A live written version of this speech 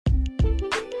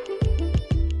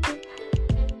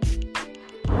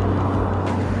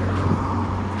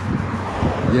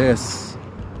Yes,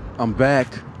 I'm back.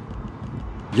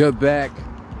 You're back.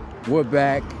 We're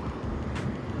back.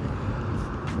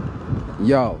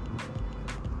 Yo,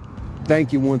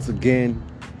 thank you once again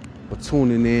for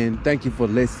tuning in. Thank you for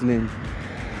listening.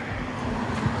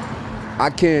 I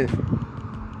can't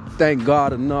thank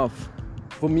God enough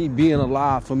for me being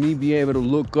alive, for me being able to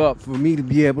look up, for me to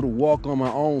be able to walk on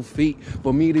my own feet,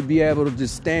 for me to be able to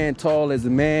just stand tall as a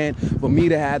man, for me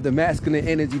to have the masculine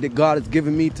energy that God has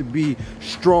given me to be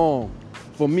strong,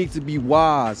 for me to be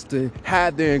wise, to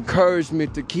have the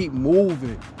encouragement to keep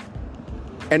moving.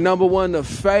 And number one, the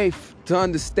faith to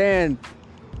understand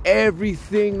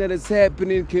everything that is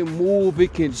happening can move,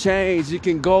 it can change, it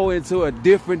can go into a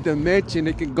different dimension,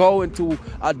 it can go into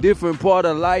a different part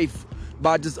of life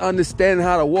by just understanding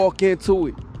how to walk into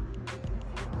it.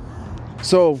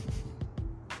 So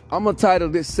I'm gonna title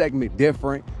this segment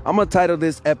different. I'm gonna title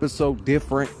this episode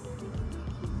different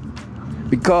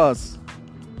because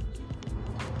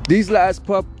these last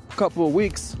couple of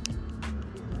weeks,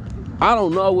 I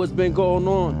don't know what's been going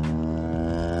on,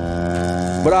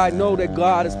 but I know that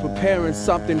God is preparing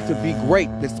something to be great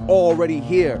that's already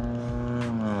here.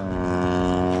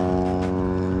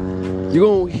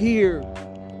 You're gonna hear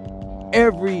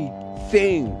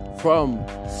everything from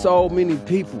so many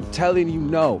people telling you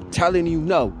no, telling you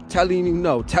no, telling you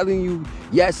no, telling you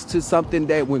yes to something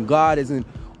that when God isn't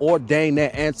ordained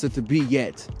that answer to be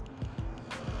yet.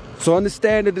 So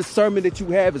understand the discernment that you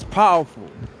have is powerful.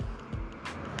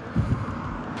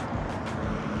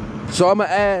 So I'm going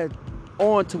to add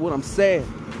on to what I'm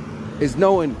saying is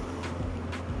knowing,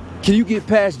 can you get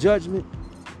past judgment?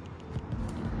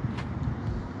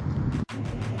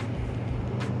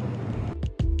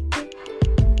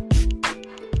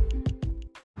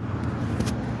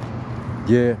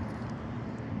 Yeah.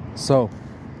 So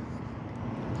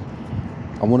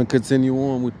I want to continue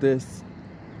on with this.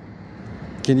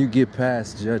 Can you get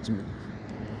past judgment?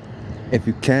 If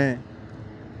you can,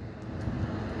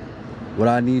 what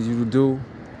I need you to do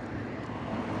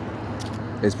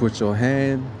is put your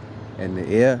hand in the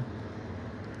air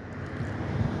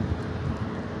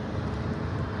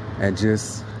and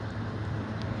just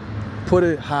put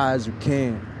it high as you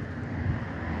can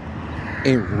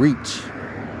and reach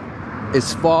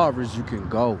as far as you can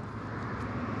go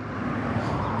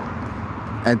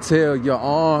until your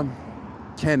arm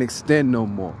can't extend no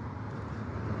more.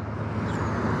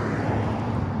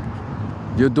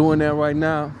 You're doing that right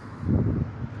now.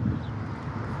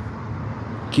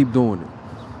 Keep doing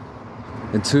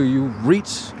it until you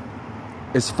reach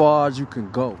as far as you can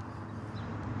go.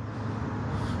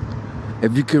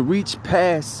 If you can reach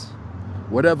past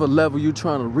whatever level you're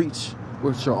trying to reach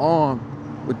with your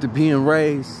arm, with the being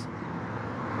raised,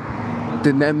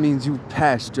 then that means you've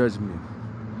passed judgment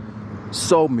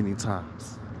so many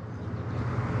times.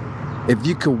 If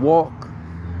you can walk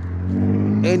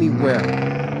anywhere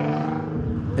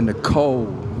in the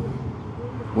cold,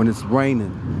 when it's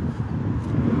raining,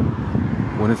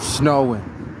 when it's snowing,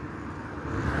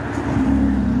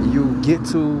 you get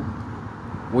to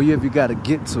wherever you got to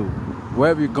get to,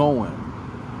 wherever you're going,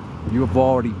 you have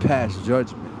already passed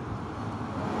judgment.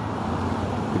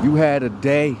 If you had a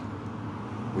day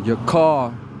where your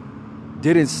car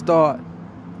didn't start,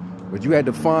 but you had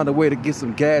to find a way to get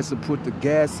some gas and put the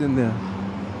gas in there,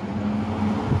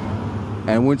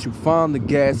 and once you found the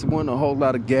gas, it wasn't a whole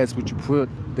lot of gas, but you put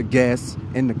the gas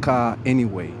in the car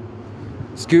anyway.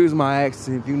 Excuse my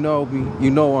accent. If you know me,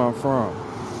 you know where I'm from.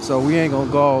 So we ain't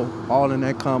gonna go all in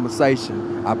that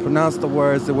conversation. I pronounce the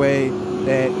words the way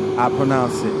that I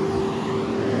pronounce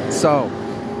it. So,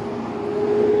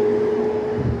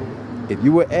 if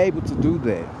you were able to do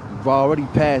that, you've already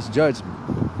passed judgment.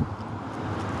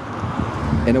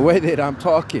 In the way that I'm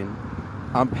talking,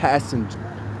 I'm passing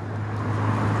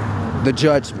the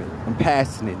judgment. I'm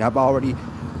passing it. I've already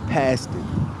passed it.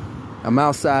 I'm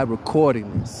outside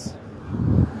recording this.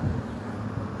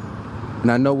 And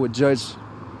I know what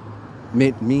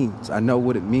judgment means. I know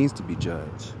what it means to be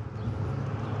judged.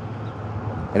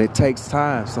 And it takes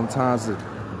time sometimes to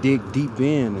dig deep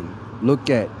in and look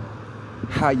at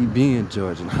how you're being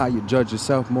judged and how you judge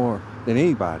yourself more than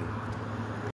anybody.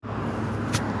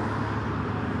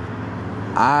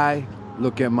 I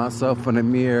look at myself in the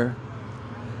mirror,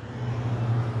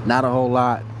 not a whole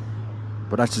lot,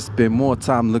 but I should spend more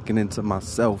time looking into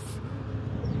myself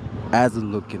as I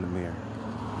look in the mirror.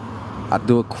 I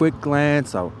do a quick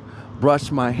glance, I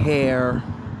brush my hair,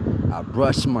 I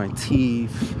brush my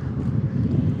teeth,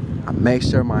 I make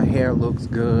sure my hair looks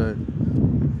good,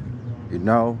 you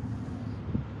know.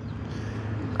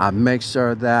 I make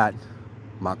sure that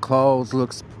my clothes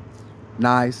looks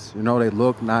nice. You know, they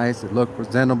look nice. They look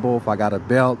presentable. If I got a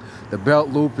belt, the belt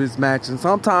loop is matching.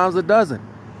 Sometimes it doesn't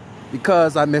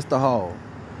because I missed the hole.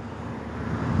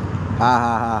 Ha,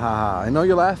 ha, ha, ha, ha. I know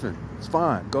you're laughing. It's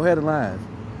fine. Go ahead and laugh.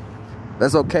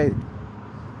 That's okay.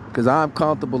 Because I'm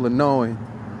comfortable in knowing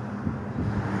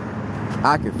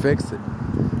I can fix it.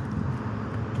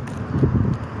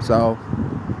 So,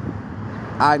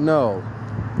 I know.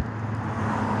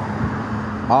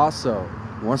 Also,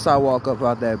 once I walk up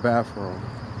out that bathroom,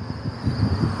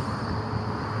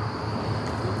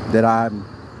 that I'm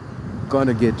going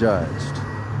to get judged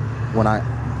when I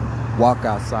walk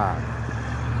outside.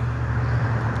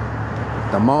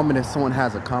 The moment that someone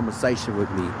has a conversation with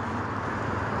me,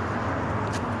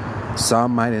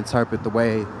 some might interpret the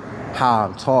way how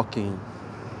I'm talking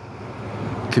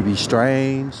could be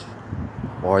strange,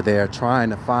 or they're trying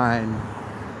to find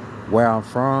where I'm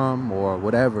from or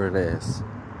whatever it is.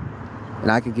 And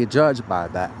I can get judged by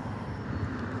that.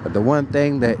 But the one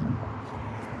thing that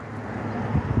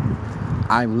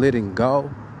I'm letting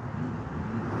go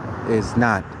is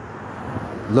not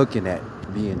looking at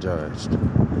being judged.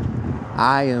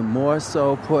 I am more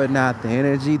so putting out the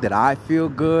energy that I feel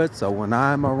good. So when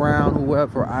I'm around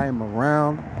whoever I am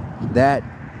around, that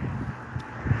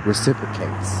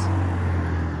reciprocates.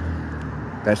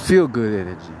 That feel good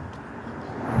energy.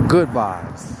 Good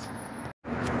vibes.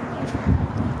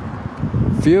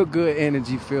 Feel good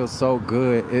energy feels so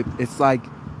good. It's like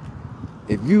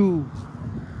if you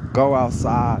go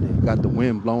outside and got the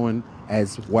wind blowing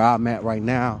as where I'm at right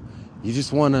now, you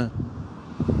just want to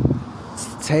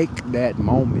take that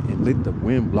moment and let the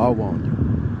wind blow on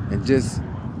you and just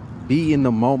be in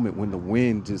the moment when the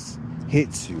wind just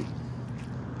hits you.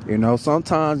 You know,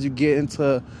 sometimes you get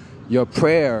into your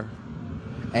prayer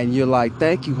and you're like,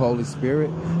 thank you, Holy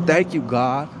Spirit. Thank you,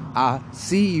 God. I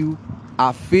see you.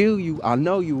 I feel you. I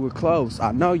know you were close.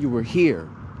 I know you were here.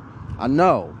 I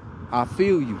know. I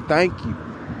feel you. Thank you.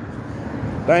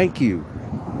 Thank you.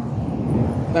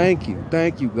 Thank you.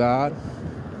 Thank you, God.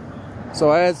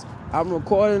 So as I'm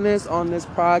recording this on this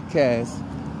podcast,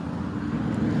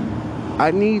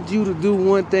 I need you to do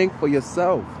one thing for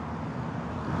yourself.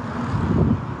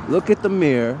 Look at the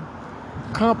mirror.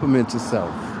 Compliment yourself.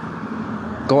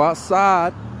 Go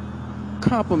outside.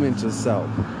 Compliment yourself.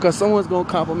 Because someone's going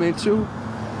to compliment you.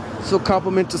 So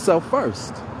compliment yourself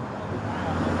first.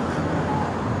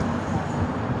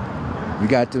 You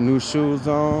got the new shoes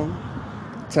on.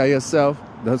 Tell yourself,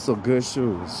 those are good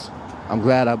shoes. I'm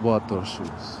glad I bought those shoes.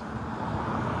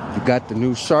 You got the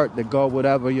new shirt that go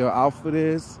whatever your outfit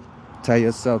is. Tell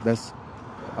yourself that's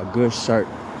a good shirt.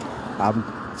 I'm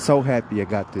so happy I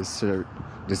got this shirt.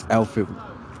 This outfit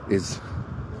is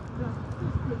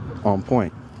on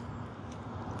point.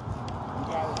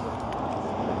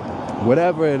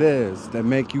 Whatever it is that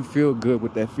make you feel good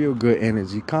with that feel good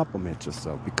energy, compliment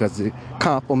yourself because it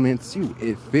compliments you.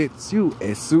 It fits you.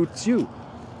 It suits you.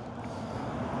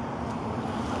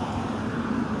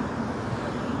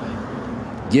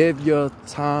 Give your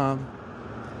time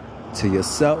to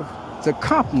yourself to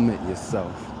compliment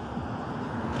yourself.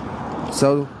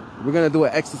 So we're going to do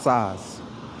an exercise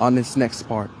on this next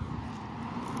part.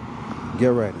 Get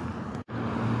ready.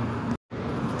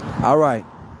 All right.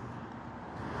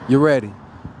 You ready?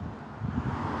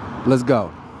 Let's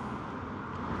go.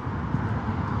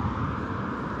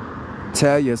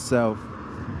 Tell yourself,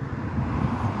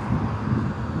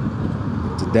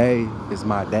 today is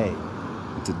my day.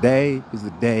 Today is the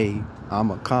day I'm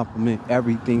going to compliment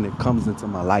everything that comes into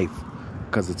my life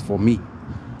because it's for me.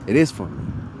 It is for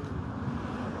me.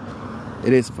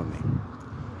 It is for me.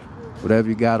 Whatever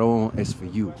you got on, it's for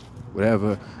you.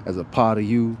 Whatever as a part of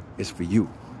you, is for you.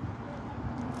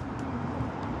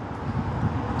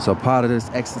 So part of this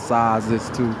exercise is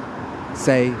to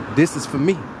say, this is for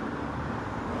me.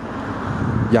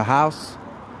 Your house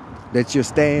that you're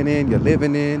staying in, you're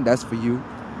living in, that's for you.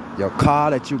 Your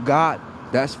car that you got,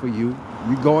 that's for you.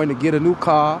 You're going to get a new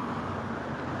car,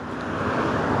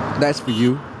 that's for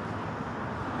you.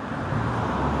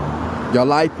 Your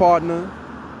life partner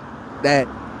that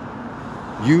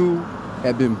you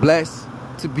have been blessed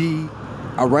to be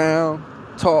around,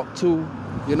 talk to,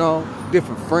 you know,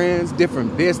 different friends,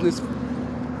 different business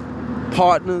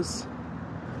partners.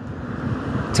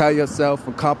 Tell yourself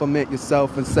and compliment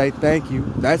yourself and say thank you.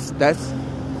 That's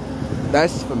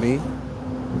for me.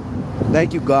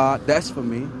 Thank you, God. That's for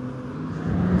me.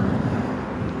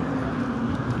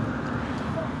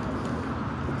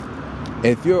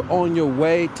 If you're on your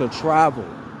way to travel,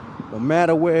 no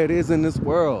matter where it is in this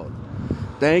world,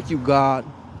 thank you, God,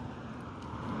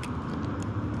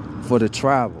 for the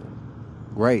travel,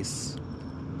 grace.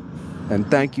 And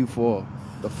thank you for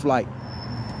the flight.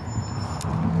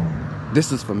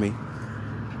 This is for me.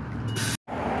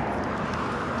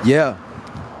 Yeah.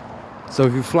 So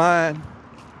if you're flying,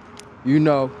 you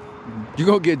know, you're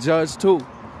going to get judged too.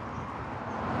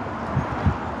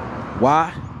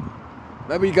 Why?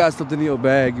 Maybe you got something in your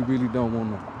bag you really don't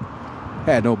want to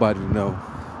have nobody to know.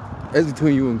 It's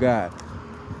between you and God.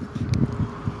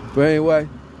 But anyway,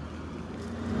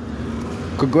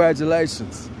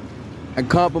 congratulations and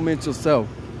compliment yourself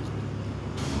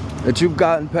that you've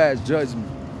gotten past judgment.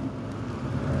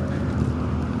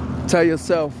 Tell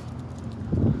yourself,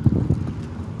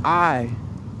 I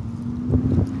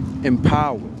am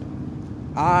empowered.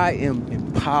 I am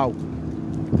empowered.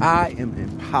 I am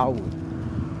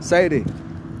empowered. Say that.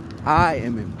 I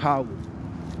am empowered.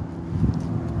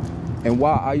 And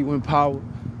why are you empowered?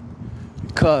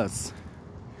 Because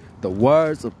the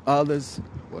words of others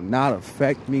will not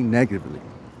affect me negatively.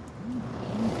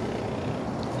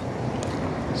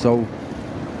 So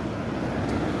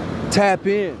tap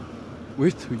in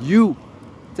with you.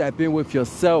 Tap in with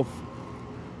yourself.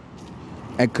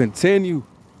 And continue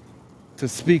to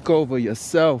speak over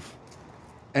yourself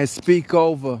and speak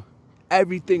over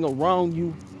everything around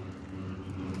you.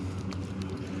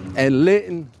 And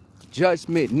letting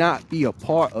judgment not be a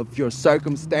part of your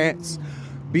circumstance,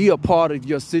 be a part of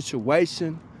your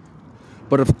situation.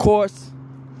 But of course,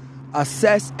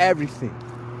 assess everything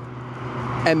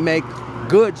and make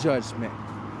good judgment.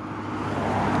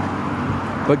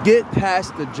 But get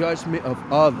past the judgment of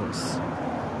others.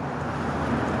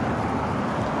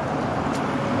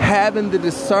 Having the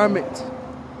discernment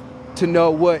to know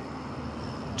what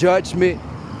judgment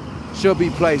should be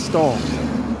placed on.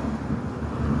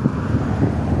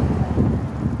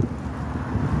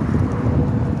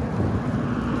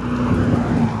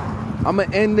 I'm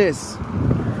going to end this,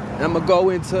 and I'm going to go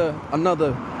into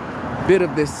another bit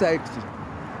of this section.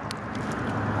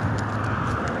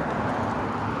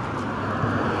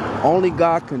 Only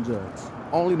God can judge.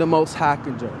 Only the Most High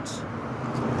can judge.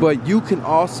 But you can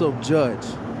also judge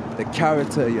the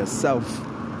character of yourself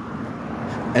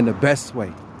in the best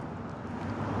way.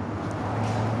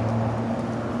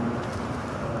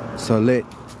 So let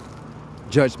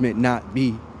judgment not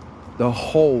be the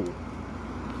whole